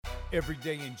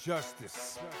Everyday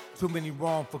injustice. Too many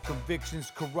wrongful convictions.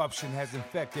 Corruption has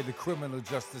infected the criminal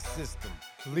justice system,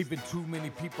 leaving too many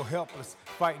people helpless,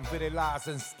 fighting for their lives.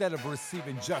 Instead of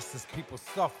receiving justice, people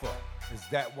suffer. Is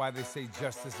that why they say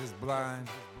justice is blind?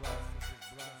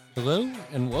 Hello,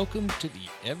 and welcome to the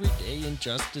Everyday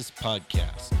Injustice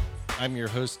Podcast. I'm your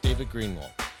host, David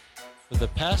Greenwald. For the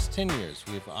past 10 years,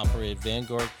 we have operated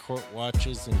Vanguard Court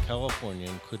Watches in California,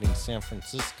 including San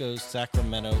Francisco,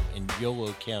 Sacramento, and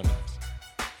Yolo counties.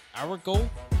 Our goal?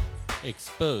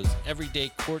 Expose everyday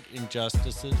court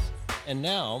injustices, and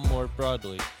now, more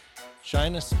broadly,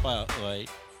 shine a spotlight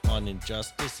on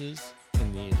injustices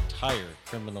in the entire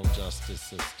criminal justice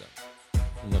system,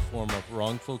 in the form of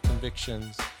wrongful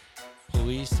convictions,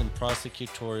 police and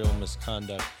prosecutorial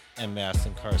misconduct, and mass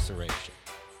incarceration.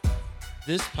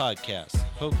 This podcast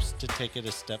hopes to take it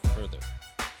a step further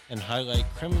and highlight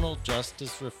criminal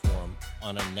justice reform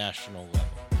on a national level.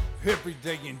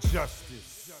 Everyday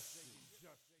injustice.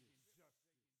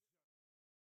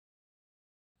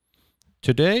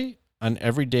 Today on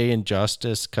Everyday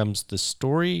Injustice comes the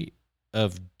story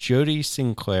of Jodi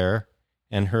Sinclair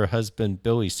and her husband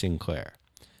Billy Sinclair.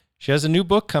 She has a new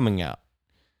book coming out,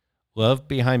 Love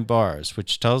Behind Bars,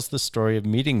 which tells the story of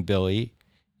meeting Billy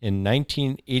in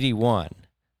 1981,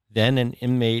 then an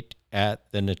inmate at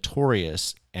the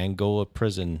notorious Angola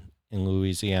prison in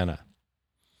Louisiana.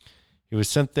 He was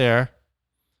sent there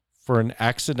for an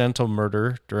accidental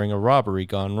murder during a robbery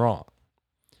gone wrong.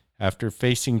 After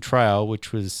facing trial,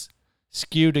 which was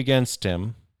skewed against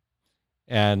him,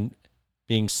 and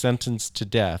being sentenced to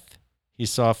death, he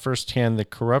saw firsthand the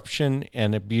corruption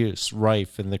and abuse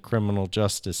rife in the criminal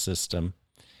justice system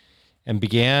and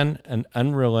began an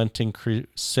unrelenting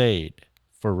crusade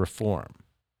for reform.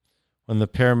 When the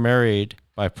pair married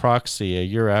by proxy a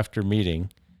year after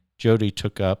meeting, Jodi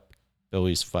took up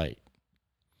Billy's fight.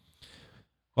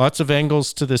 Lots of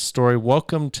angles to this story.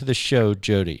 Welcome to the show,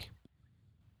 Jodi.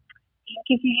 Thank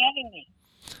you for having me.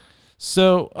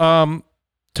 So,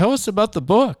 tell us about the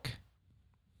book.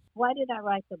 Why did I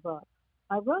write the book?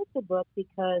 I wrote the book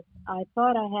because I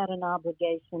thought I had an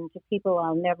obligation to people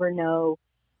I'll never know,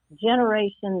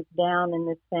 generations down in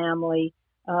this family,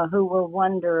 who will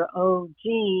wonder, oh,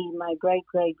 gee, my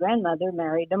great-great-grandmother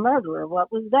married a murderer.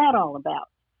 What was that all about?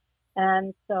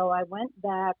 And so I went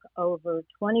back over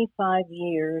 25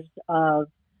 years of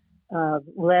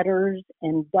letters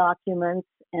and documents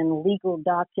and legal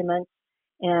documents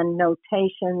and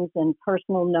notations and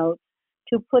personal notes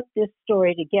to put this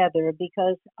story together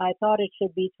because I thought it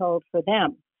should be told for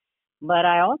them. But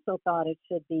I also thought it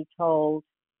should be told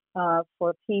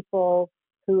for people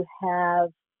who have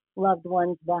loved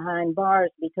ones behind bars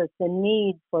because the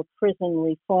need for prison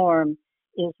reform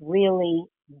is really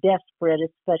desperate,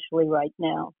 especially right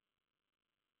now.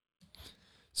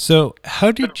 So,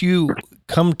 how did you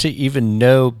come to even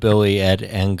know Billy at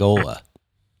Angola?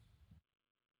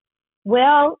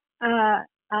 Well, I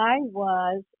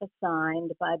was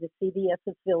assigned by the CBS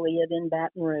affiliate in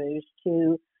Baton Rouge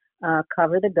to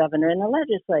cover the governor and the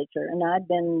legislature, and I'd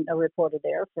been a reporter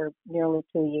there for nearly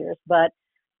 2 years, but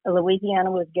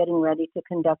Louisiana was getting ready to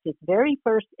conduct its very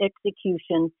first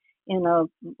execution in a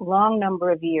long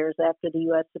number of years after the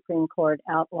U.S. Supreme Court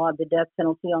outlawed the death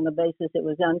penalty on the basis it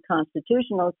was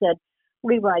unconstitutional, said,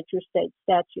 rewrite your state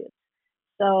statutes.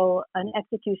 So an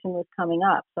execution was coming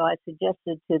up. So I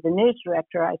suggested to the news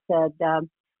director, I said,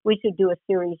 we should do a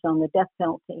series on the death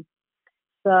penalty.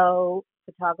 So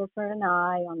photographer and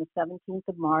I, on the 17th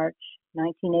of March,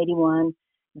 1981,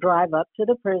 drive up to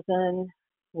the prison.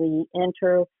 We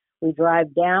enter, we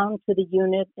drive down to the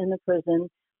unit in the prison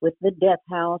with the death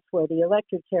house where the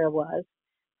electric chair was,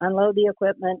 unload the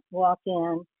equipment, walk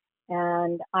in,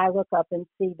 and I look up and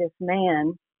see this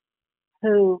man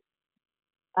who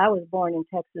I was born in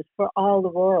Texas for all the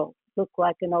world, looked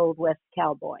like an old West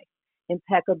cowboy,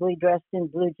 impeccably dressed in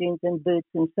blue jeans and boots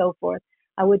and so forth.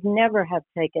 I would never have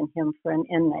taken him for an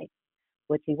inmate,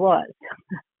 which he was.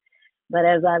 But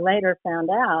as I later found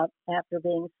out, after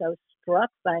being so struck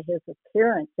by his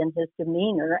appearance and his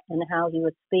demeanor and how he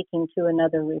was speaking to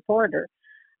another reporter,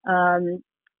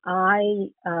 I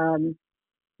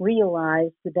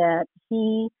realized that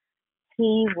he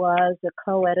was a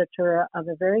co-editor of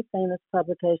a very famous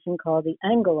publication called The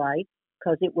Angolite,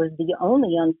 because it was the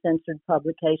only uncensored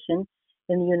publication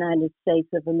in the United States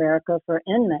of America for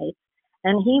inmates.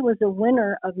 And he was a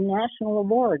winner of national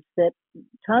awards that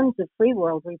tons of free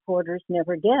world reporters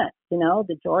never get. You know,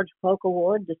 the George Polk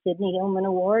Award, the Sidney Hillman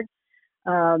Award,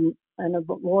 an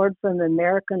award from the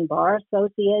American Bar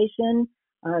Association,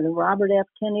 the Robert F.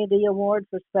 Kennedy Award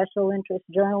for Special Interest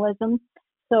Journalism.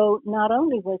 So not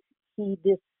only was he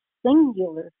this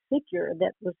singular figure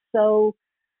that was so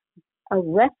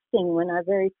arresting when I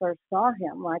very first saw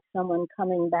him, like someone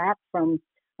coming back from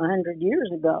 100 years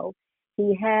ago.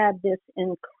 He had this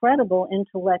incredible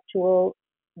intellectual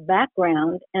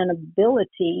background and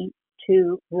ability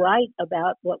to write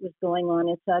about what was going on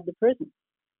inside the prison.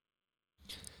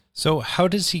 So how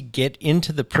does he get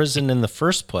into the prison in the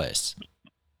first place?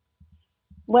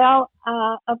 Well,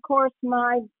 of course,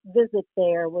 my visit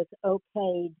there was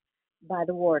okayed by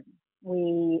the warden.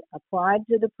 We applied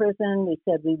to the prison. We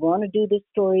said, we want to do this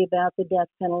story about the death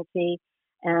penalty.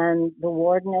 And the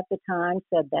warden at the time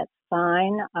said, that's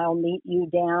fine. I'll meet you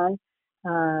down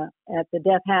at the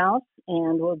death house,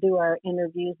 and we'll do our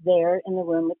interviews there in the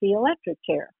room with the electric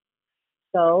chair.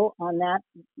 So on that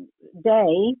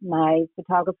day, my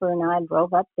photographer and I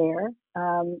drove up there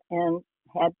and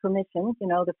had permission. You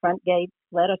know, the front gate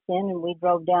let us in, and we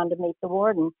drove down to meet the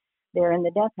warden there in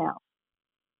the death house.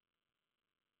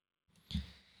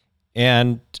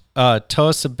 And tell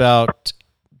us about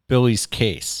Billy's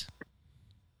case.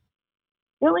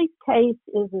 Billy's case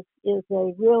is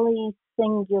a really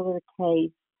singular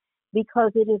case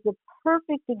because it is a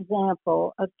perfect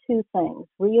example of two things: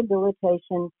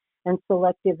 rehabilitation and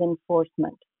selective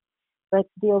enforcement. Let's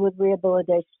deal with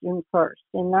rehabilitation first.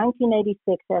 In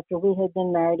 1986, after we had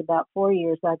been married about 4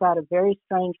 years, I got a very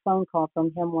strange phone call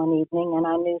from him one evening, and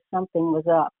I knew something was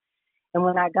up. And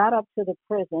when I got up to the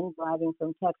prison, driving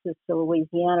from Texas to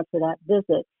Louisiana for that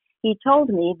visit, he told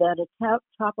me that a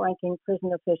top-ranking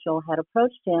prison official had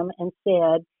approached him and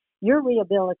said, "You're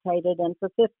rehabilitated, and for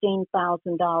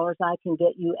 $15,000, I can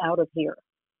get you out of here."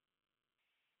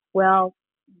 Well,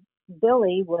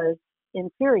 Billy was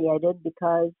infuriated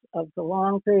because of the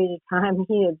long period of time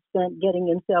he had spent getting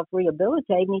himself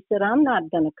rehabilitated. And he said, "I'm not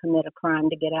going to commit a crime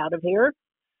to get out of here."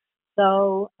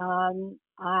 So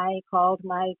I called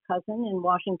my cousin in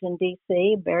Washington,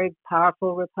 D.C., a very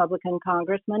powerful Republican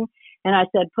congressman, and I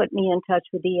said, "Put me in touch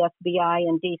with the FBI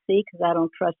in D.C. because I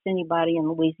don't trust anybody in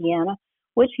Louisiana,"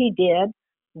 which he did.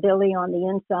 Billy on the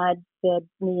inside fed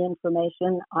me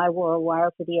information. I wore a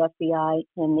wire for the FBI.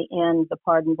 In the end, the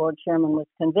pardon board chairman was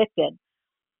convicted.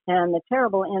 And the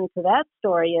terrible end to that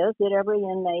story is that every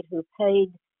inmate who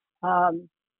paid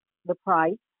the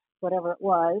price, whatever it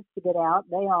was, to get out,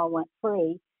 they all went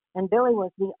free. And Billy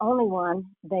was the only one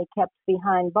they kept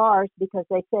behind bars because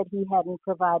they said he hadn't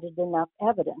provided enough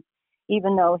evidence,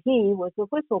 even though he was a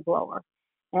whistleblower.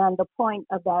 And the point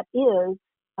of that is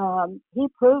he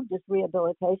proved his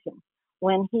rehabilitation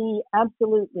when he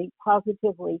absolutely,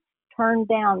 positively turned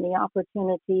down the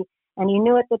opportunity, and he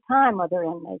knew at the time other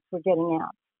inmates were getting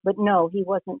out. But no, he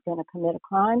wasn't going to commit a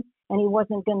crime, and he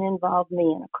wasn't going to involve me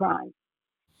in a crime.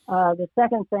 The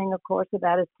second thing, of course,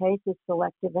 about his case is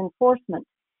selective enforcement.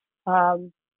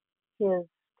 His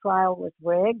trial was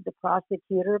rigged. The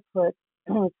prosecutor put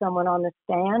someone on the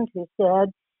stand who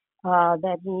said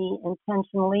that he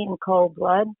intentionally, in cold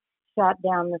blood, shot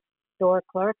down the store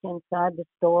clerk inside the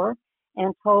store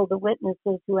and told the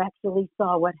witnesses who actually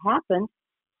saw what happened,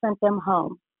 sent them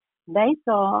home. They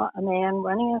saw a man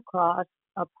running across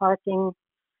a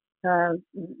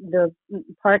the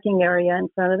parking area in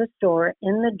front of the store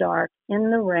in the dark, in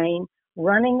the rain,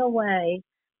 running away,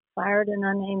 fired an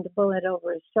unaimed bullet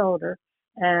over his shoulder,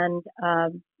 and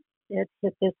it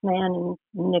hit this man and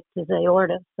nicked his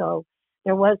aorta. So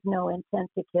there was no intent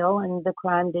to kill, and the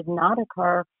crime did not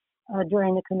occur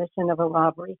during the commission of a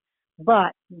robbery.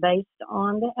 But based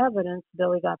on the evidence,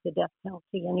 Billy got the death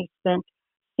penalty, and he spent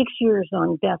 6 years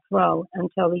on death row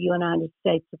until the United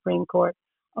States Supreme Court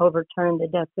overturned the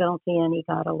death penalty, and he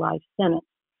got a life sentence.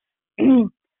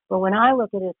 But when I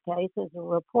look at his case as a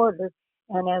reporter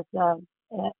and as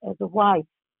a wife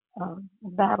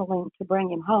battling to bring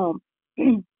him home,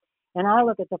 and I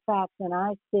look at the facts and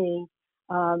I see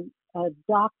a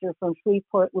doctor from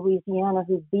Shreveport, Louisiana,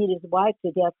 who beat his wife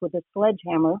to death with a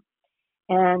sledgehammer,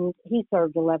 and he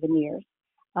served 11 years.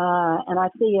 And I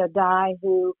see a guy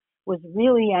who was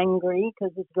really angry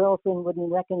because his girlfriend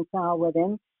wouldn't reconcile with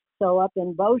him. So up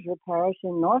in Bossier Parish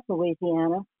in North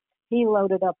Louisiana, he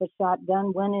loaded up a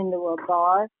shotgun, went into a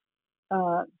bar,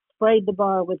 sprayed the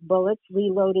bar with bullets,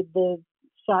 reloaded the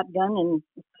shotgun, and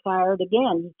fired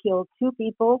again. He killed 2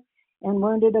 people and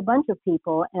wounded a bunch of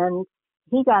people, and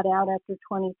he got out after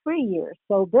 23 years.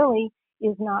 So Billy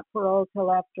is not paroled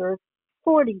till after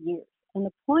 40 years. And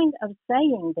the point of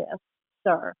saying this,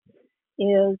 sir,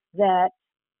 is that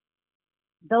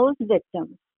those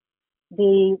victims,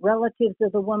 the relatives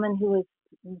of the woman who was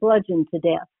bludgeoned to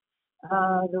death,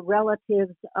 the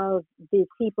relatives of the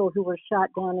people who were shot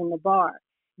down in the bar,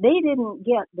 they didn't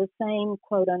get the same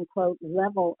quote unquote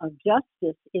level of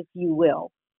justice, if you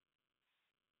will,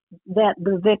 that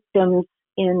the victims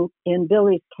in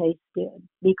Billy's case did,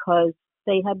 because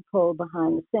they had pulled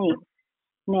behind the scenes.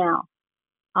 Now,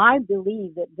 I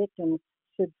believe that victims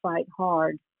should fight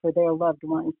hard for their loved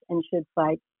ones and should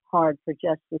fight hard for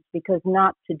justice, because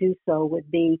not to do so would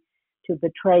be to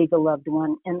betray the loved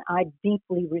one, and I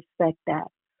deeply respect that.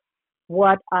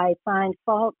 What I find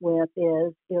fault with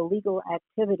is illegal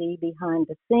activity behind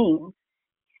the scenes,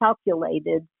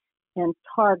 calculated and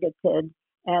targeted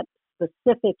at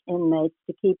specific inmates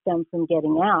to keep them from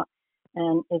getting out.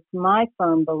 And it's my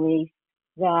firm belief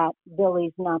that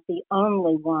Billy's not the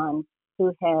only one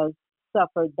who has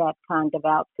suffered that kind of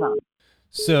outcome.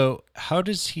 So, how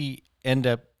does he end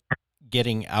up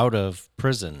getting out of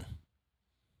prison?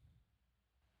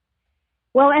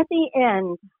 Well, at the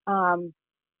end,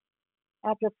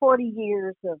 after 40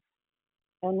 years of,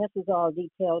 and this is all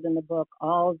detailed in the book,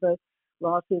 all the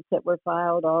lawsuits that were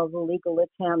filed, all the legal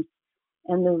attempts,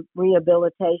 and the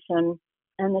rehabilitation,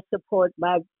 and the support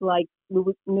by, like,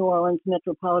 New Orleans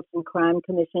Metropolitan Crime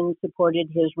Commission supported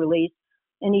his release,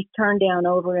 and he's turned down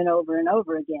over and over and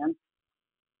over again.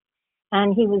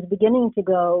 And he was beginning to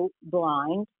go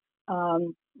blind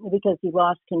because he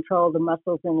lost control of the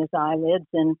muscles in his eyelids,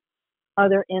 and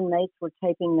other inmates were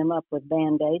taping them up with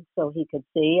Band-Aids so he could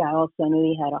see. I also knew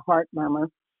he had a heart murmur.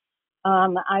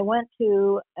 I went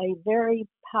to a very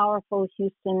powerful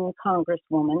Houston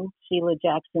congresswoman, Sheila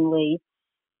Jackson Lee,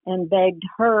 and begged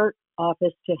her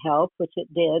office to help, which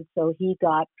it did, so he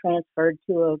got transferred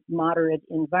to a moderate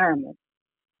environment.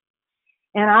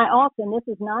 And I also, and this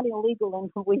is not illegal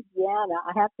in Louisiana,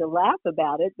 I have to laugh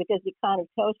about it because it kind of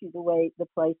tells you the way the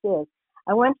place is.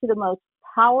 I went to the most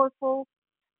powerful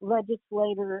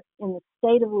legislator in the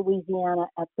state of Louisiana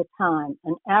at the time,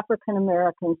 an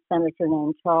African-American senator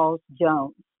named Charles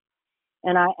Jones.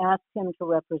 And I asked him to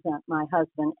represent my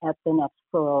husband at the next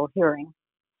parole hearing.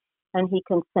 And he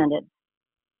consented.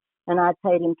 And I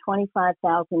paid him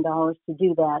 $25,000 to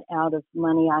do that out of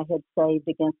money I had saved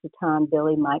against the time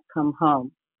Billy might come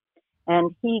home.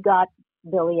 And he got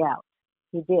Billy out.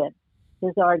 He did.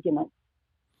 His argument.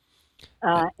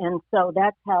 And so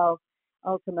that's how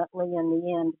ultimately in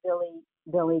the end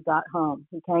Billy got home.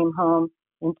 He came home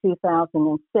in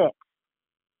 2006.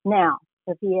 Now,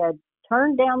 if he had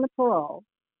turned down the parole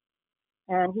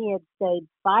and he had stayed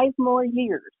 5 more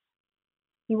years,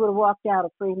 he would have walked out a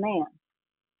free man.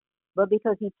 But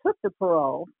because he took the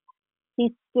parole,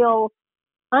 he's still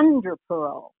under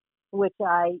parole, which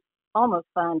I almost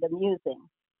find amusing.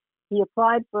 He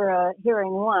applied for a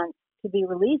hearing once to be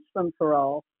released from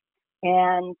parole,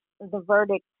 and the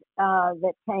verdict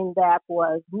that came back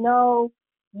was, no,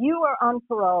 you are on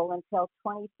parole until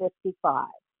 2055.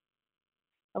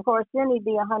 Of course, then he'd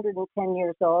be 110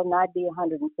 years old, and I'd be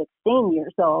 116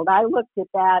 years old. I looked at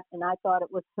that, and I thought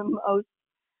it was the most,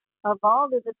 of all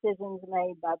the decisions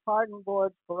made by pardon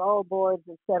boards, parole boards,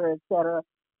 et cetera,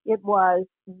 it was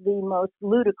the most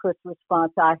ludicrous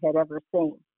response I had ever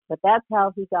seen. But that's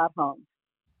how he got home.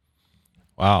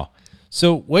 Wow.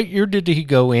 So what year did he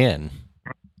go in?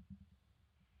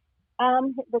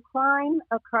 The crime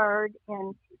occurred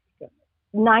in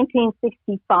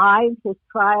 1965. His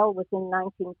trial was in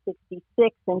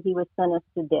 1966, and he was sentenced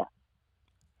to death.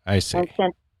 I see. And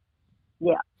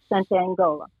sent to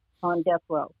Angola on death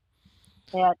row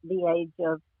at the age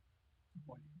of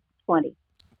 20.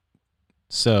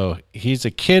 So he's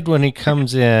a kid when he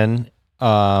comes in.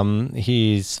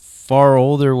 He's far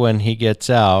older when he gets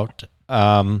out.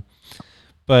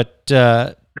 But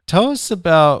tell us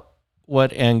about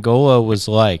what Angola was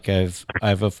like. I've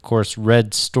of course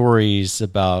read stories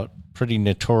about pretty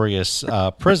notorious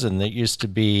prison that used to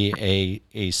be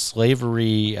a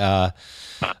slavery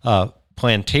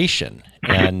plantation,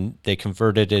 and they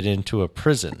converted it into a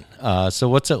prison. So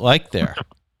what's it like there?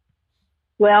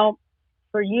 Well,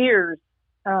 for years,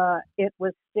 it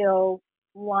was still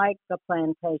like a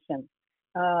plantation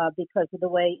because of the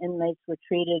way inmates were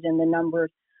treated and the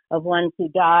numbers of ones who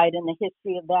died, and the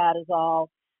history of that is all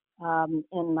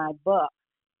in my book.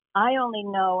 I only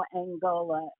know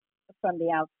Angola from the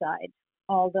outside,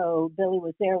 although Billy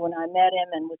was there when I met him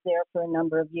and was there for a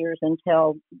number of years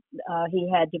until he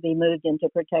had to be moved into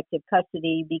protective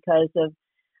custody because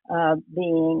of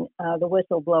being the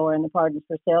whistleblower in the Pardons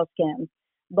for Sale scam.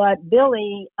 But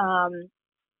Billy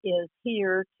is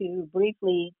here to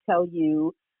briefly tell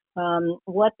you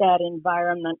what that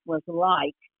environment was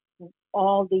like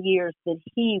all the years that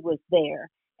he was there.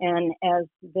 And as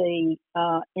the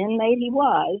inmate he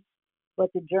was,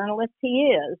 but the journalist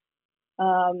he is,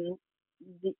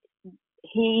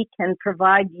 he can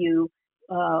provide you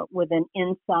with an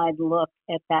inside look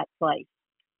at that place.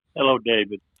 Hello,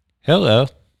 David. Hello.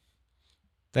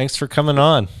 Thanks for coming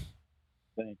on.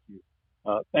 Thank you.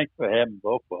 Thanks for having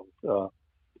both of us.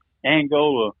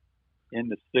 Angola in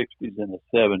the 60s and the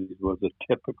 70s was a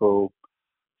typical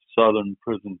southern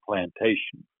prison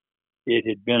plantation. It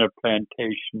had been a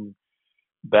plantation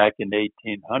back in the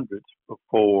 1800s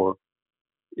before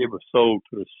it was sold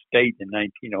to the state in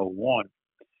 1901,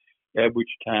 at which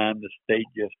time the state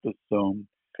just assumed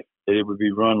that it would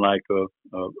be run like a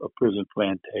prison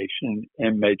plantation.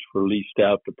 Inmates were leased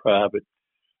out to private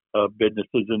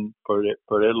businesses and for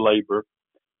their labor.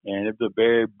 And it was a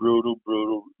very brutal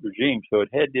regime. So it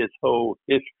had this whole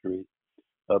history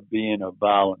of being a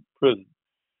violent prison.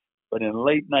 But in the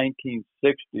late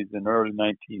 1960s and early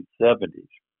 1970s,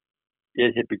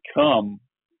 it had become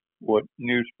what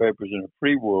newspapers in the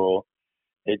free world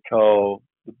had called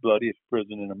the bloodiest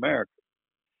prison in America.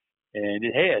 And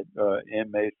it had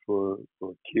inmates were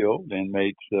killed,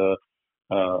 inmates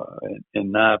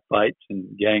in knife fights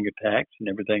and gang attacks and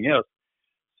everything else.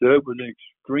 So it was an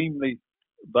extremely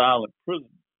violent prison.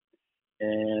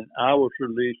 And I was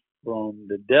released from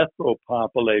the death row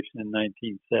population in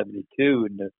 1972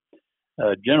 and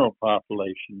the general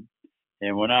population.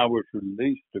 And when I was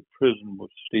released, the prison was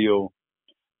still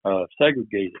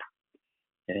segregated.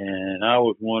 And I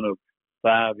was one of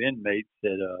 5 inmates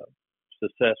that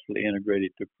successfully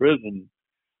integrated to prison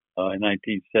in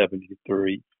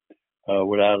 1973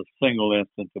 without a single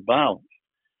instance of violence.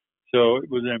 So it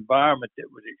was an environment that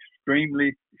was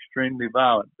extremely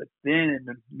violent. But then in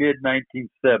the mid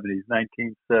 1970s,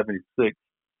 1976,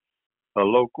 a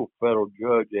local federal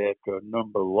judge, after a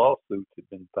number of lawsuits had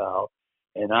been filed,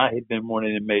 and I had been one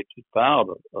of the inmates that filed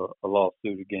a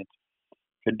lawsuit against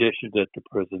conditions at the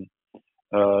prison.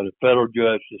 The federal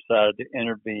judge decided to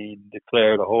intervene,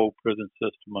 declare the whole prison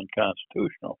system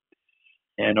unconstitutional,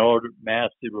 and ordered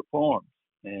massive reforms.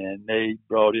 And they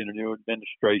brought in a new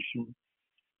administration,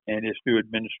 and this new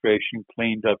administration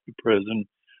cleaned up the prison.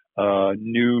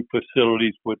 New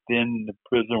facilities within the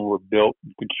prison were built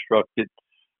and constructed.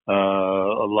 A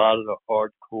lot of the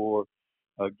hardcore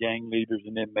gang leaders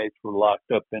and inmates were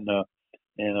locked up in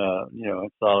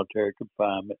solitary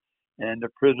confinement, and the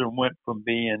prison went from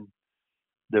being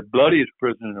the bloodiest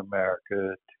prison in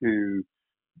America to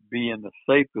being the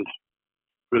safest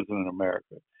prison in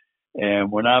America.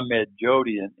 And when I met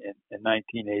Jody in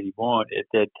 1981, at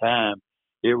that time,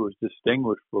 it was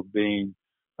distinguished for being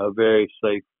a very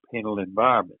safe penal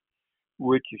environment,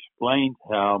 which explains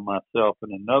how myself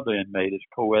and another inmate, as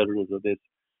co-editors of this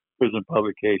prison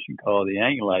publication called The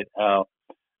Angellite, how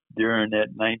during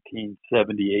that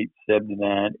 1978,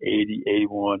 79, 80,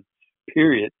 81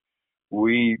 period,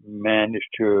 we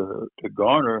managed to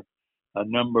garner a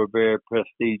number of very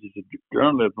prestigious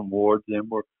journalism awards and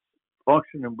were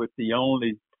functioning with the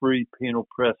only free penal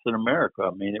press in America.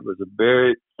 I mean, it was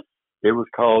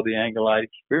called the Angellite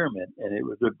Experiment, and it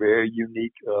was a very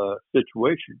unique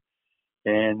situation.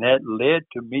 And that led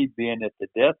to me being at the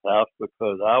death house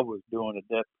because I was doing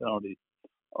a death penalty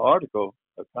article,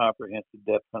 a comprehensive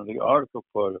death penalty article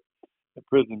for the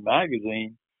prison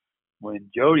magazine, when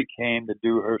Jody came to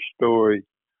do her story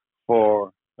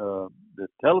for the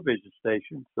television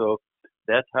station. So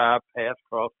that's how our paths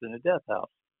crossed in the death house.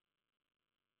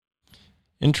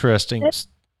 Interesting.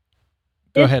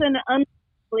 Go ahead. It's an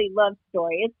unlikely love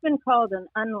story. It's been called an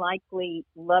unlikely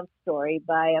love story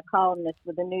by a columnist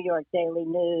with the New York Daily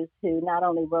News who not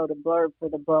only wrote a blurb for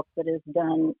the book, but has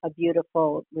done a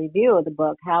beautiful review of the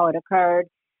book, how it occurred,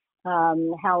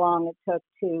 how long it took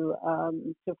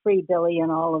to free Billy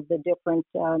and all of the different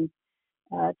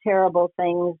terrible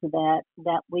things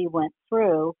that we went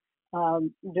through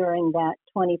during that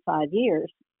 25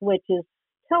 years, which is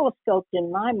telescoped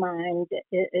in my mind.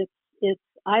 It's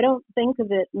I don't think of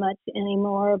it much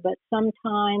anymore, but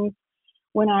sometimes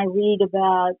when I read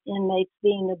about inmates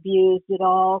being abused, it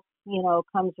all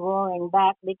comes roaring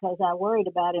back because I worried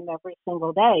about him every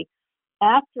single day.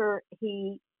 After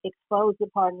he exposed the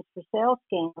pardons for sale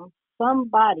scam,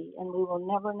 somebody, and we will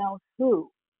never know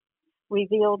who,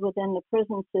 revealed within the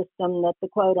prison system that the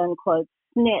quote-unquote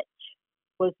snitch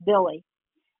was Billy.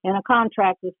 And a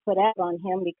contract was put out on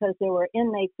him because there were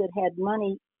inmates that had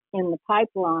money in the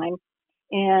pipeline,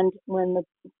 and when the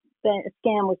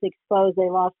scam was exposed, they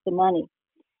lost the money.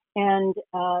 And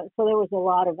so there was a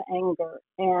lot of anger.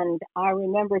 And I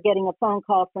remember getting a phone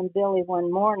call from Billy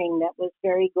one morning that was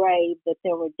very grave, that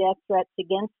there were death threats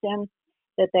against him,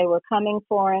 that they were coming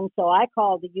for him. So I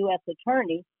called the U.S.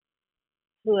 attorney,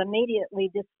 who immediately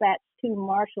dispatched 2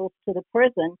 marshals to the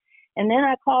prison. And then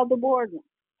I called the warden.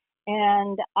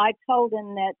 And I told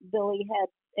him that Billy had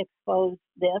exposed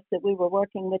this, that we were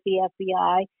working with the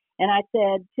FBI. And I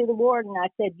said to the warden, I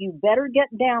said, you better get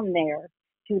down there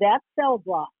to that cell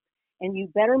block, and you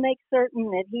better make certain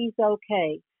that he's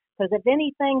okay. Because if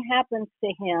anything happens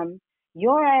to him,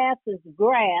 your ass is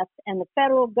grass, and the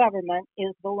federal government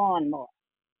is the lawnmower.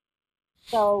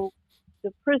 So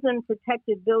the prison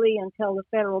protected Billy until the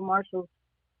federal marshals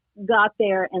got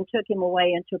there and took him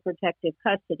away into protective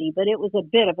custody. But it was a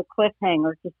bit of a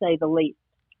cliffhanger, to say the least.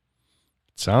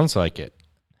 Sounds like it.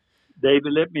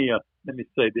 David, let me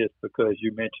say this, because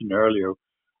you mentioned earlier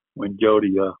when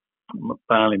Jody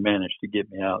finally managed to get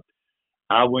me out.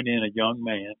 I went in a young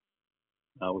man.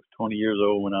 I was 20 years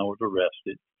old when I was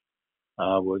arrested.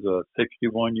 I was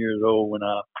 61 years old when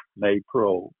I made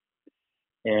parole.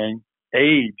 And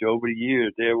age, over the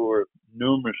years, there were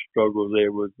numerous struggles.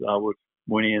 I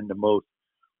went in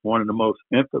one of the most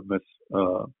infamous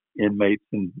inmates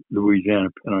in Louisiana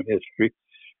penal history,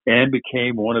 and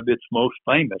became one of its most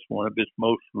famous, one of its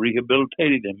most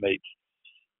rehabilitated inmates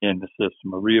in the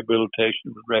system. A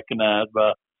rehabilitation was recognized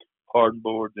by pardon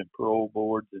boards and parole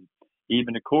boards and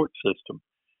even the court system.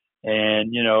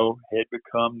 And, had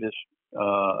become this,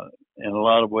 in a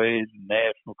lot of ways,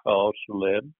 national cause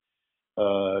célèbre.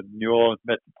 New Orleans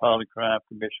Metropolitan Crime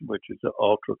Commission, which is an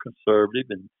ultra-conservative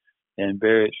and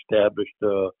very established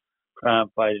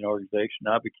crime-fighting organization.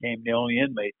 I became the only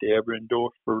inmate to ever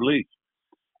endorse for release.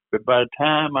 But by the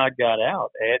time I got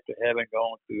out, after having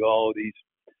gone through all these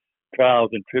trials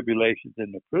and tribulations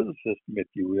in the prison system, if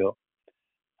you will,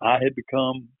 I had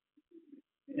become,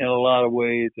 in a lot of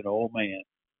ways, an old man.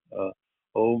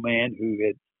 Old man who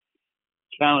had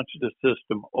challenged the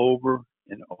system over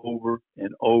and over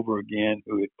and over again,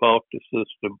 who had fought the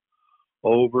system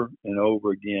over and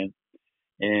over again,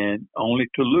 and only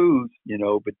to lose,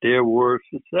 but there were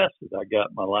successes. I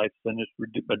got my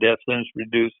death sentence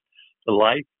reduced to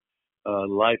life.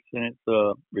 Life sentence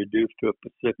reduced to a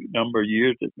specific number of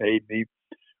years that made me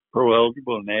parole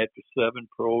eligible, and after 7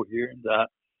 parole hearings, I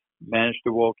managed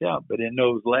to walk out. But in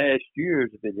those last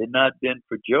years, if it had not been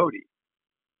for Jody,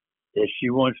 as she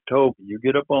once told me, you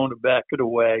get up on the back of the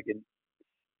wagon,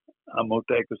 I'm going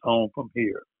to take us home from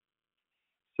here.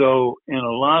 So in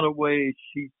a lot of ways,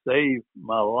 she saved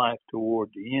my life toward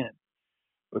the end,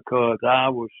 because I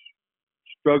was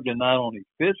struggling not only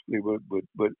physically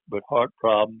but heart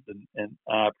problems and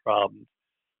eye problems.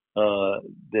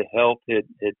 The health had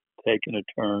taken a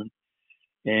turn,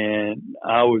 and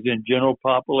I was in general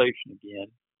population again.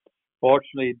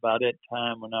 Fortunately, by that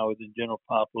time when I was in general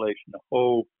population, the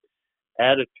whole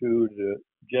attitude of the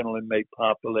general inmate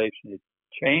population had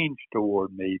changed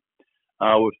toward me.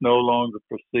 I was no longer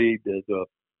perceived as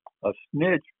a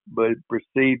snitch, but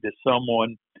perceived as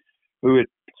someone who had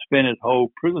spent his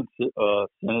whole prison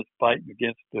sentence fighting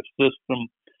against the system,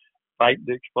 fighting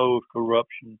to expose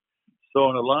corruption. So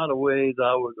in a lot of ways,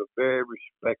 I was a very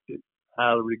respected,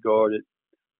 highly regarded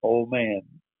old man,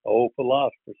 old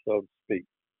philosopher, so to speak.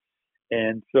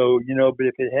 And so, but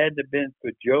if it hadn't been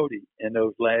for Jody in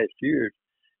those last years,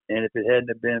 and if it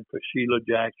hadn't been for Sheila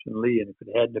Jackson Lee, and if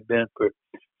it hadn't been for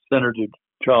Senator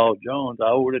Charles Jones,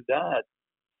 I would have died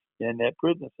in that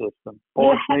prison system.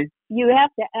 Fortunately, you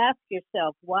have to ask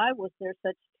yourself, why was there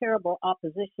such terrible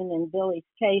opposition in Billy's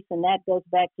case? And that goes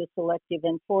back to selective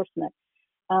enforcement.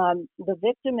 The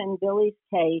victim in Billy's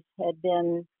case had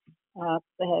been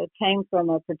came from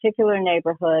a particular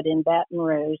neighborhood in Baton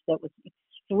Rouge that was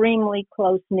extremely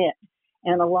close-knit.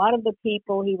 And a lot of the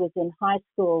people he was in high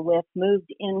school with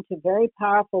moved into very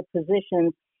powerful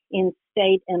positions in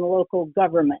state and local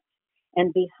government.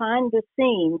 And behind the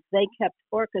scenes, they kept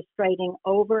orchestrating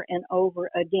over and over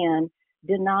again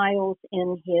denials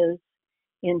in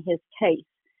his case.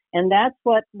 And that's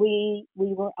what we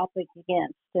were up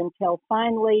against until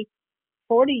finally,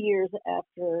 40 years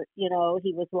after, he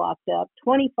was locked up,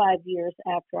 25 years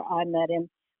after I met him,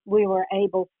 we were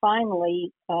able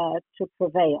finally to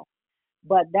prevail.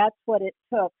 But that's what it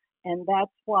took, and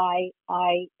that's why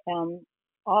I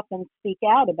often speak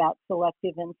out about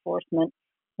selective enforcement,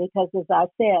 because, as I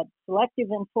said,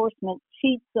 selective enforcement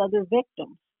cheats other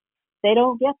victims. They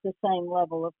don't get the same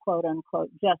level of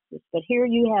quote-unquote justice. But here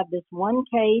you have this one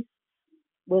case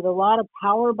with a lot of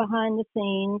power behind the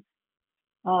scenes,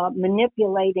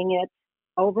 manipulating it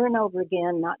over and over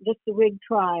again, not just a rigged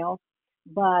trial,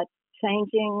 but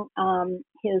changing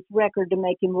his record to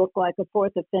make him look like a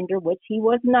fourth offender, which he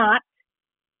was not.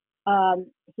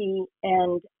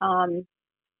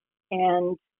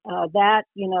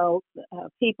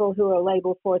 People who are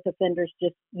labeled fourth offenders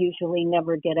just usually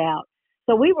never get out.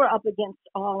 So we were up against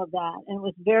all of that, and it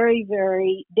was very,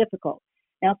 very difficult.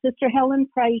 Now, Sister Helen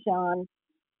Prejean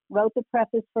wrote the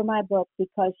preface for my book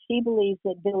because she believes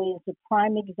that Billy is a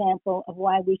prime example of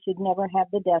why we should never have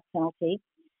the death penalty.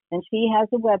 And she has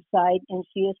a website, and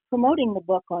she is promoting the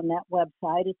book on that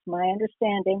website. It's my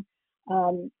understanding,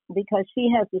 because she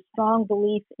has a strong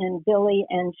belief in Billy,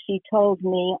 and she told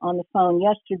me on the phone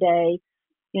yesterday,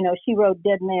 she wrote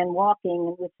Dead Man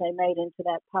Walking, which they made into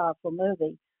that powerful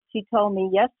movie. She told me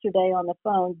yesterday on the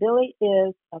phone, Billy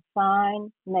is a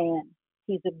fine man.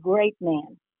 He's a great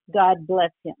man. God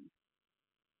bless him.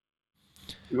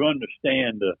 You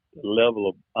understand the level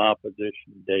of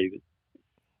opposition, David.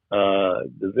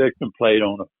 The victim played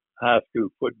on a high school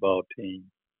football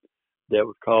team that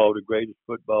was called the greatest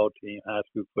high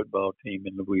school football team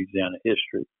in Louisiana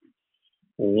history.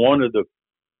 One of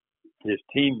his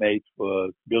teammates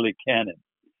was Billy Cannon,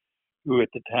 who at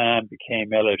the time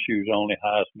became LSU's only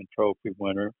Heisman Trophy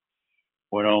winner,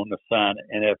 went on to sign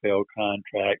an NFL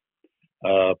contract,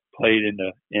 played in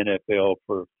the NFL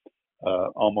for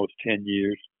almost 10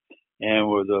 years, and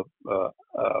was a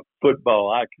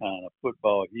football icon, a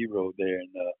football hero there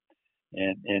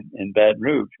in Baton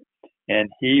Rouge. And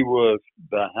he was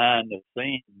behind the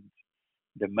scenes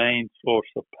the main source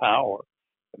of power,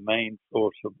 the main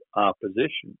source of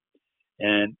opposition.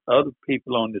 And other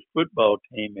people on this football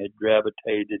team had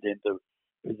gravitated into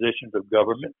positions of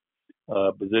government,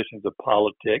 positions of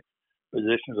politics,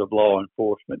 positions of law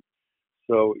enforcement.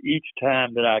 So each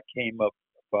time that I came up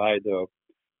by the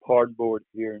pardon board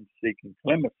hearing seeking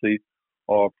clemency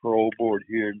or parole board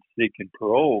hearing seeking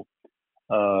parole,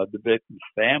 the victim's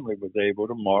family was able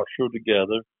to marshal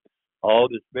together all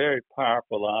this very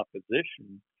powerful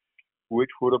opposition, which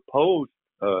would oppose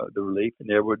the relief, and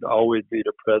there would always be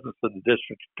the presence of the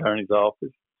district attorney's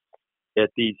office at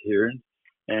these hearings.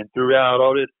 And throughout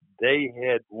all this, they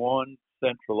had one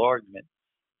central argument.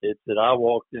 It's that I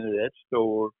walked into that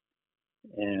store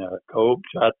and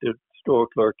shot the store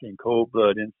clerk in cold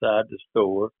blood inside the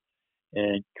store,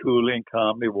 and coolly and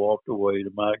calmly walked away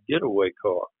to my getaway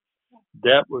car.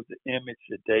 That was the image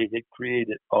that they had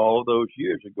created all those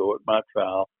years ago at my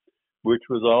trial, which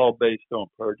was all based on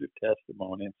perjured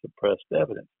testimony and suppressed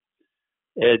evidence.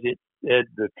 As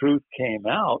the truth came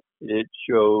out, it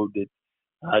showed that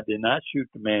I did not shoot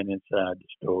the man inside the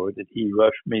store, that he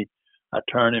rushed me. I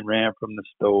turned and ran from the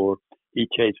store. He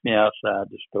chased me outside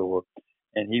the store,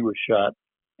 and he was shot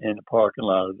in the parking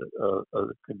lot of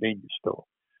the convenience store.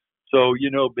 So,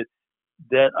 but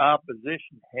that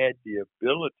opposition had the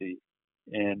ability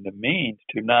and the means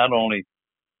to not only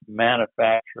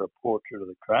manufacture a portrait of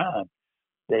the crime,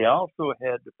 they also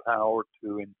had the power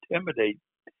to intimidate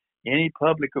any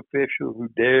public official who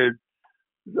dared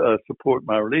support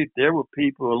my release. There were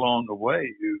people along the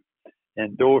way who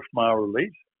endorsed my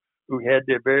release who had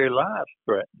their very lives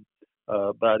threatened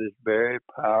by this very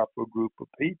powerful group of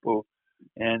people,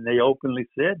 and they openly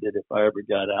said that if I ever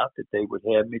got out, that they would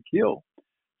have me killed.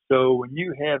 So when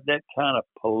you have that kind of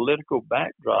political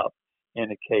backdrop in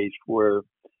a case where,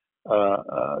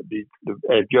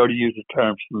 as Jody used the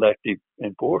term, selective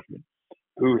enforcement,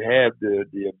 who have the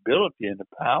ability and the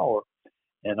power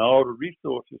and all the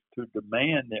resources to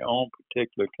demand their own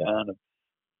particular kind of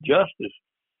justice,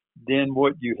 then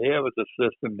what you have is a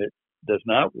system that does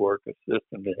not work, a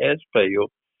system that has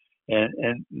failed.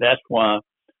 And that's why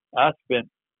I spent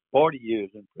 40 years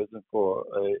in prison for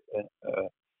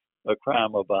a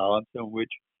crime of violence, in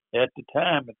which at the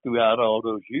time and throughout all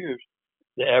those years,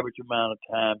 the average amount of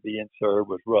time being served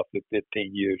was roughly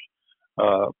 15 years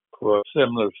for a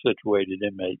similar situated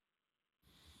inmate.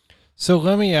 So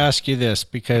let me ask you this,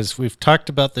 because we've talked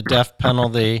about the death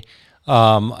penalty.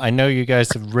 I know you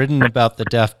guys have written about the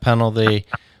death penalty.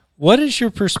 What is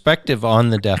your perspective on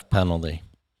the death penalty?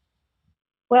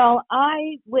 Well,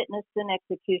 I witnessed an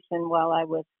execution while I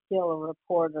was still a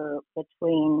reporter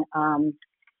between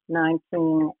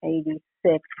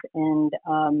 1986 and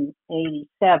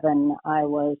 87. I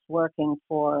was working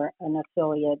for an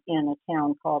affiliate in a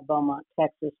town called Beaumont,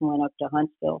 Texas, and went up to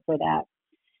Huntsville for that.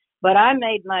 But I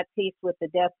made my peace with the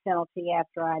death penalty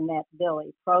after I met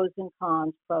Billy. Pros and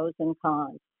cons, pros and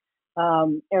cons.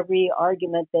 Every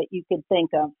argument that you could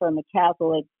think of, from a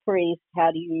Catholic priest,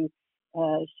 how do you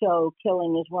show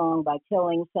killing is wrong by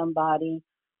killing somebody,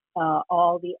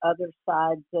 all the other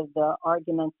sides of the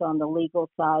arguments on the legal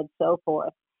side, so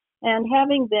forth. And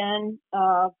having been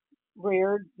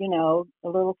reared, a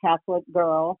little Catholic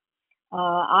girl,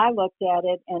 I looked at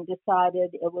it and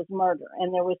decided it was murder,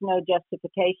 and there was no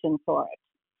justification for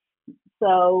it.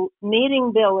 So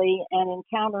meeting Billy and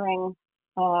encountering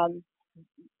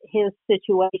his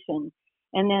situation,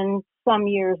 and then some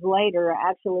years later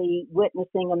actually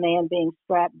witnessing a man being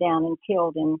strapped down and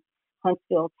killed in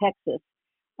Huntsville, Texas,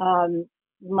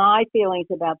 my feelings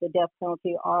about the death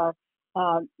penalty are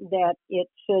that it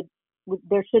should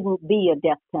there shouldn't be a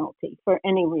death penalty for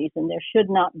any reason. There should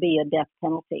not be a death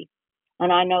penalty.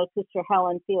 And I know Sister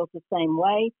Helen feels the same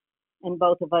way. And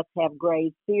both of us have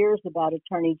grave fears about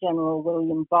Attorney General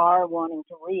William Barr wanting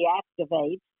to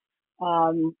reactivate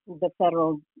the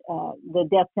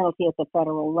death penalty at the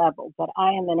federal level. But I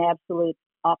am in absolute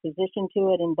opposition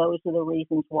to it, and those are the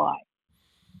reasons why.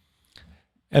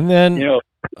 And then, go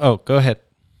ahead.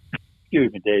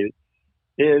 Excuse me, David.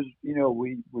 Is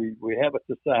we have a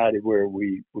society where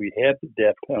we have the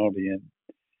death penalty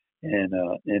in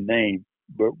name,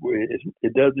 but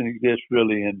it doesn't exist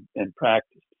really in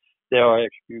practice. There are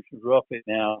executions roughly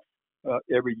now.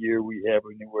 Every year we have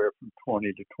anywhere from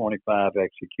 20 to 25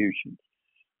 executions.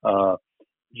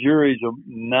 Juries are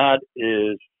not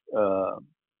as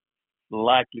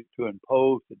likely to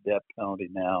impose the death penalty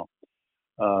now,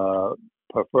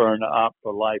 preferring to opt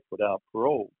for life without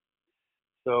parole.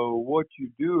 So what you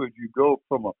do is you go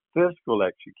from a physical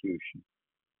execution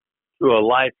to a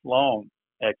lifelong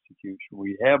execution.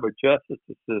 We have a justice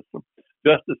system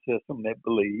that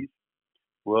believes,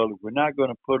 well, if we're not going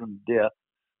to put them to death,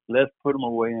 let's put them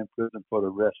away in prison for the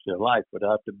rest of their life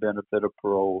without the benefit of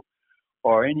parole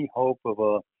or any hope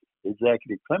of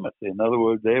executive clemency. In other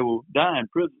words, they will die in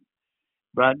prison.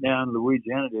 Right now in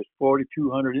Louisiana, there's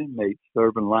 4,200 inmates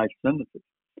serving life sentences.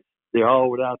 They're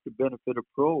all without the benefit of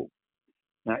parole.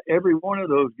 Now, every one of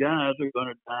those guys are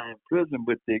going to die in prison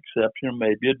with the exception of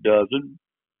maybe a dozen,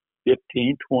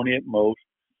 15, 20 at most,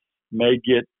 may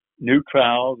get new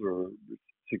trials or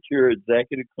secure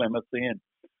executive clemency and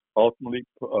ultimately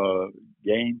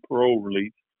gain parole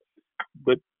release.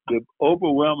 But the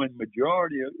overwhelming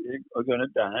majority are going to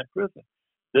die in prison.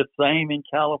 The same in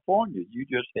California. You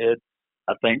just had,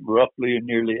 I think, roughly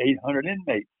nearly 800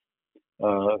 inmates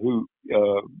who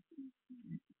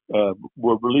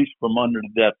were released from under the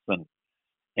death sentence.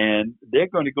 And they're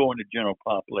going to go in the general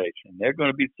population. They're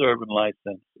going to be serving life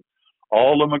sentences.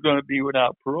 All of them are going to be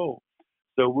without parole.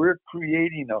 So we're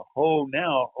creating a whole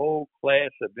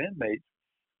class of inmates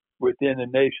within the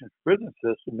nation's prison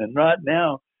system. And right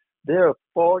now, there are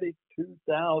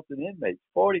 42,000 inmates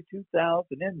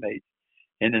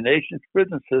in the nation's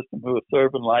prison system who are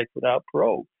serving life without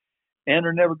parole and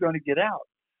are never going to get out.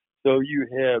 So you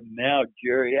have now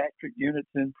geriatric units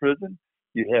in prison.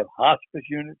 You have hospice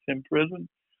units in prison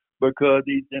because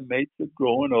these inmates are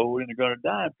growing old and are going to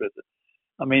die in prison.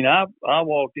 I mean, I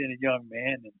walked in a young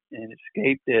man and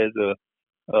escaped as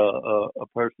a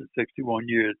person 61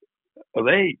 years of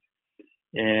age.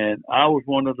 And I was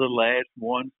one of the last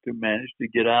ones to manage to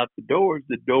get out the doors.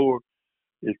 The door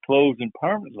is closing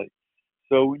permanently.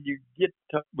 So when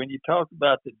you talk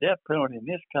about the death penalty in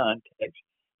this context,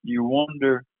 you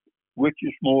wonder which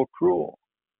is more cruel,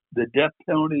 the death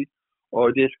penalty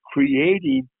or this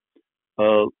creating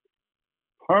a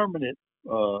permanent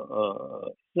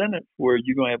sentence where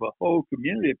you're going to have a whole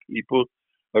community of people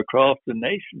across the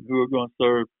nation who are going to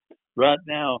serve. Right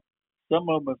now, some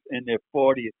of them in their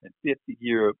 40th and 50th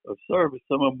year of service.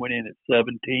 Some of them went in at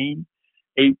 17,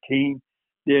 18.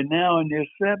 They're now in their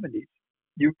 70s.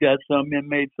 You've got some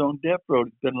inmates on death row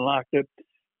that's been locked up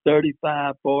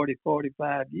 35, 40,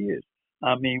 45 years.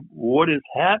 I mean, what is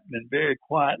happening, very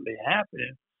quietly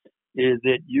happening, is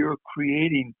that you're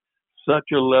creating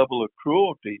such a level of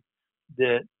cruelty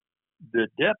that the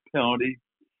death penalty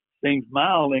seems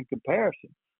mild in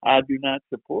comparison. I do not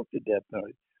support the death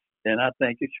penalty, and I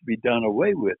think it should be done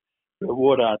away with. But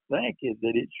what I think is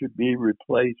that it should be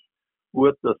replaced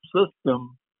with a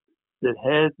system that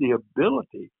has the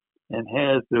ability and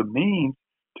has the means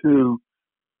to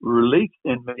release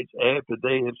inmates after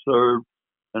they have served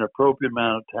an appropriate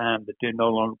amount of time that they no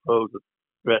longer pose a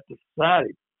threat to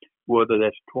society, whether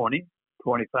that's 20,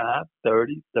 25,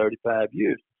 30, 35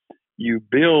 years. You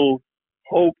build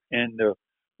hope in the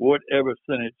whatever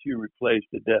sentence you replace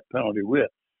the death penalty with.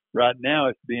 Right now,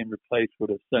 it's being replaced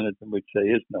with a sentence in which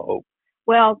there is no hope.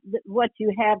 Well, what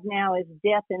you have now is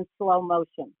death in slow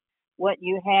motion. What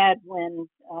you had when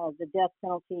the death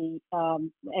penalty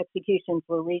executions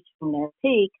were reaching their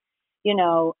peak,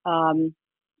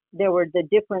 there were the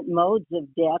different modes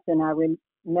of death, and I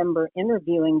remember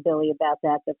interviewing Billy about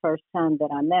that the first time that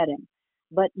I met him.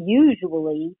 But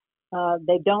usually,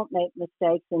 they don't make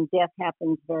mistakes, and death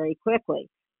happens very quickly.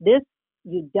 This,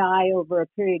 you die over a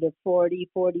period of 40,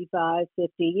 45,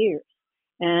 50 years.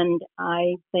 And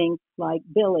I think, like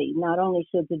Billy, not only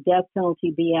should the death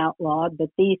penalty be outlawed, but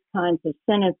these kinds of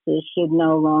sentences should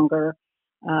no longer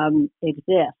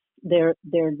exist. There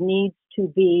needs to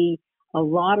be a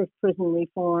lot of prison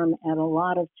reform and a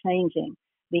lot of changing,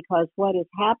 because what is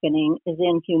happening is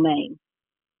inhumane.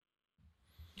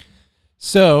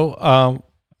 So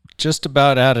just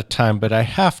about out of time, but I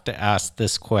have to ask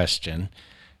this question.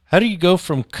 How do you go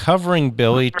from covering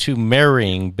Billy to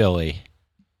marrying Billy?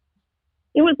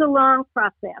 It was a long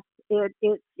process. It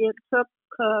took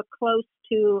close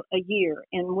to a year,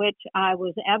 in which I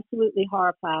was absolutely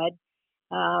horrified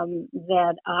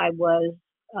that I was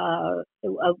a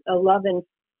love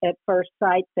at first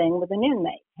sight thing with an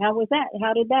inmate. How was that?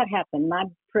 How did that happen? My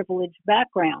privileged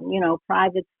background,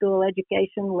 private school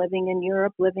education, living in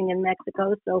Europe, living in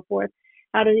Mexico, so forth.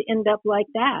 How did it end up like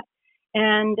that?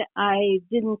 And I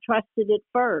didn't trust it at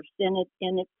first, and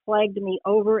it plagued me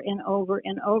over and over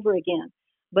and over again.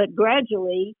 But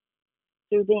gradually,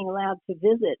 through being allowed to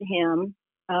visit him,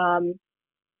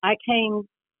 I came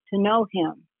to know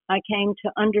him. I came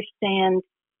to understand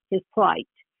his plight.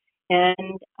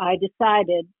 And I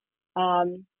decided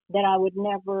that I would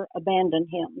never abandon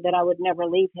him, that I would never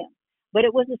leave him. But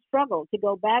it was a struggle to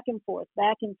go back and forth.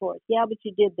 Yeah, but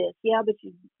you did this. Yeah, but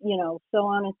so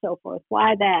on and so forth.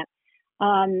 Why that?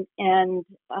 And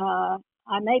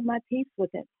I made my peace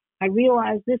with it. I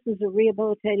realized this is a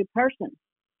rehabilitated person.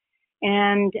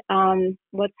 And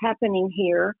what's happening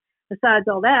here, besides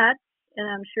all that, and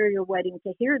I'm sure you're waiting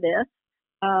to hear this,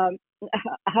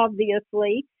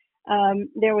 obviously,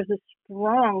 there was a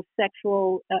strong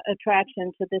sexual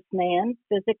attraction to this man.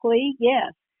 Physically,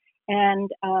 yes, and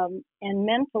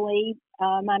mentally,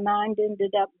 my mind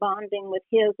ended up bonding with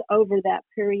his over that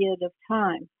period of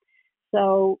time.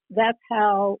 So that's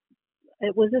how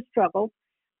it was a struggle.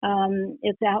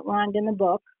 It's outlined in the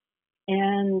book,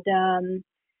 and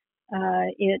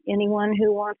anyone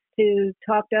who wants to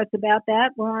talk to us about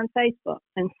that, we're on Facebook,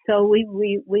 and so we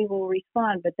will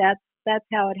respond. But that's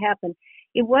how it happened.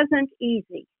 It wasn't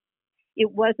easy.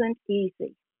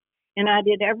 And I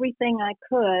did everything I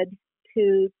could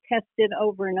to test it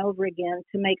over and over again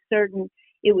to make certain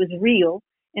it was real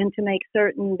and to make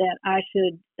certain that I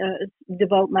should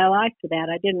devote my life to that.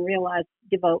 I didn't realize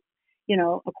devote,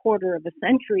 a quarter of a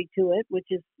century to it, which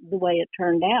is the way it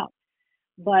turned out.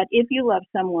 But if you love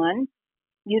someone,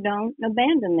 you don't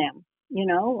abandon them,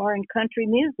 or in country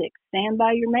music, stand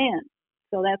by your man.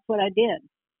 So that's what I did.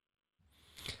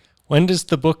 When does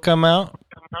the book come out?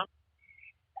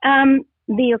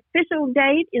 The official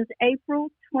date is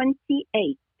April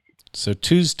 28th. So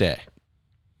Tuesday.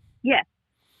 Yes,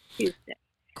 Tuesday.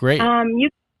 Great. You can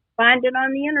find it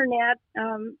on the internet,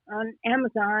 on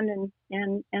Amazon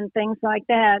and things like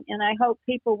that. And I hope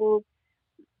people will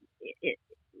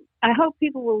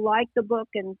like the book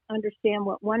and understand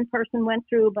what one person went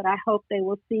through, but I hope they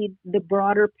will see the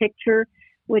broader picture,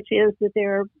 which is that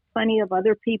there are plenty of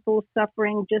other people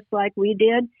suffering just like we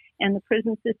did, and the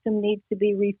prison system needs to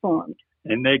be reformed.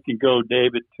 And they can go,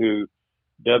 David, to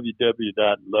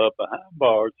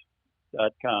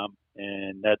www.lovebehindbars.com,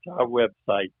 and that's our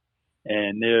website.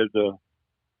 And there's a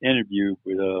interview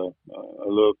with a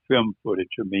little film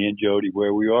footage of me and Jody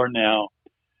where we are now,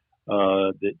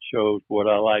 that shows what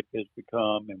our life has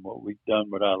become and what we've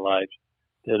done with our lives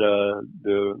that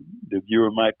the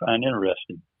viewer might find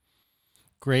interesting.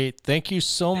 Great. Thank you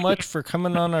so much for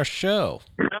coming on our show.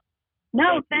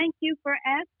 No, thank you for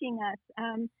asking us.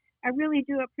 I really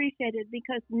do appreciate it,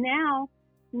 because now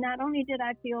not only did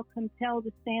I feel compelled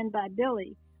to stand by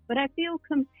Billy, but I feel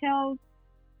compelled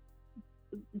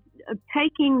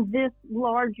taking this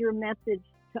larger message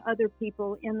to other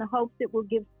people in the hopes it will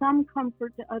give some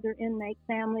comfort to other inmate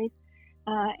families,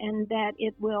 and that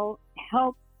it will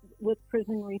help with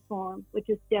prison reform, which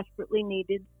is desperately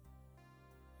needed.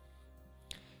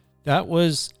 That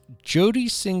was Jody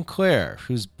Sinclair,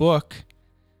 whose book,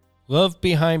 Love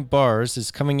Behind Bars,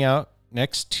 is coming out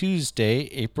next Tuesday,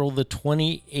 April the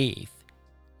 28th.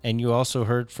 And you also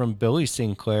heard from Billy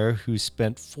Sinclair, who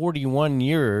spent 41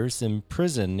 years in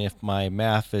prison, if my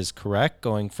math is correct,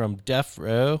 going from death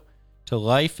row to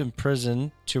life in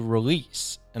prison to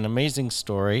release. An amazing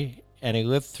story. And he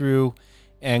lived through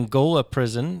Angola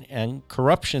prison and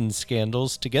corruption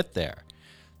scandals to get there.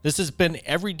 This has been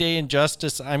Everyday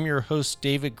Injustice. I'm your host,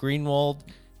 David Greenwald.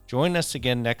 Join us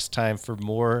again next time for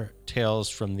more tales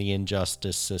from the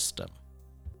injustice system.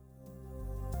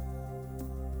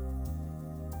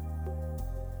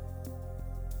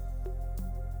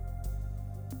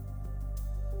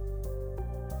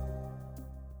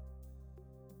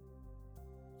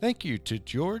 Thank you to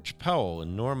George Powell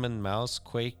and Norman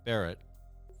Mousequake Barrett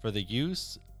for the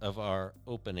use of our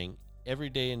opening,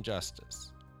 Everyday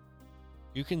Injustice.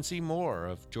 You can see more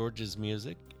of George's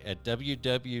music at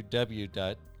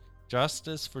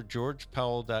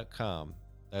www.justiceforgeorgepowell.com.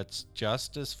 That's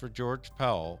Justice for George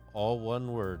Powell, all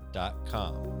one word,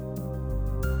 .com.